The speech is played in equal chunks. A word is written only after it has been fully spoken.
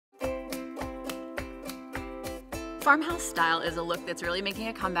Farmhouse style is a look that's really making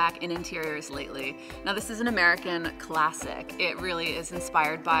a comeback in interiors lately. Now this is an American classic. It really is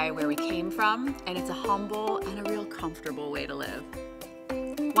inspired by where we came from, and it's a humble and a real comfortable way to live.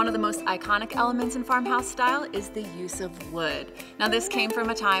 One of the most iconic elements in farmhouse style is the use of wood. Now this came from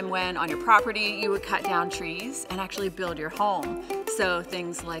a time when on your property you would cut down trees and actually build your home. So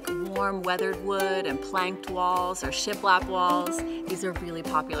things like warm weathered wood and planked walls or shiplap walls, these are really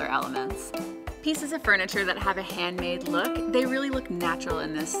popular elements. Pieces of furniture that have a handmade look, they really look natural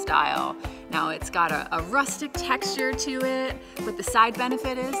in this style. Now it's got a rustic texture to it, but the side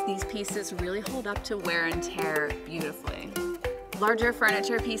benefit is these pieces really hold up to wear and tear beautifully. Larger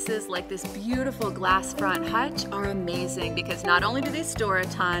furniture pieces like this beautiful glass front hutch are amazing because not only do they store a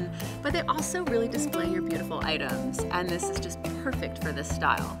ton, but they also really display your beautiful items, and this is just perfect for this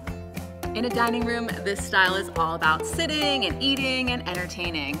style. In a dining room, this style is all about sitting and eating and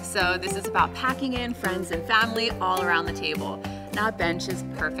entertaining. So this is about packing in friends and family all around the table. Now a bench is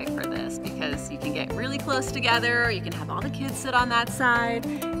perfect for this because you can get really close together, you can have all the kids sit on that side.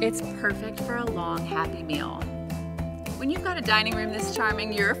 It's perfect for a long, happy meal. When you've got a dining room this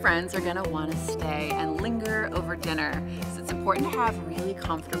charming, your friends are gonna wanna stay and linger over dinner. So it's important to have really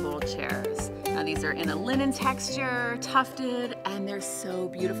comfortable chairs. Now these are in a linen texture, tufted, and they're so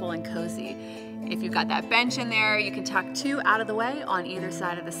beautiful and cozy. If you've got that bench in there, you can tuck two out of the way on either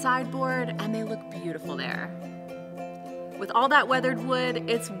side of the sideboard, and they look beautiful there. With all that weathered wood,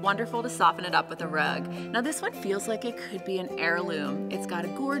 it's wonderful to soften it up with a rug. Now this one feels like it could be an heirloom. It's got a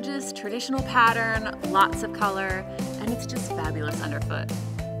gorgeous traditional pattern, lots of color, and it's just fabulous underfoot.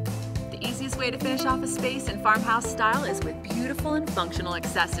 The easiest way to finish off a space in farmhouse style is with beautiful and functional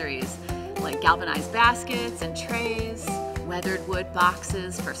accessories, like galvanized baskets and trays, weathered wood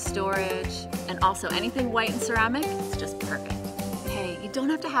boxes for storage, and also anything white and ceramic, it's just perfect. Hey, you don't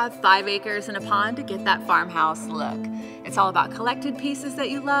have to have 5 acres and a pond to get that farmhouse look. It's all about collected pieces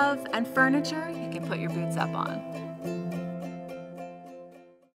that you love and furniture you can put your boots up on.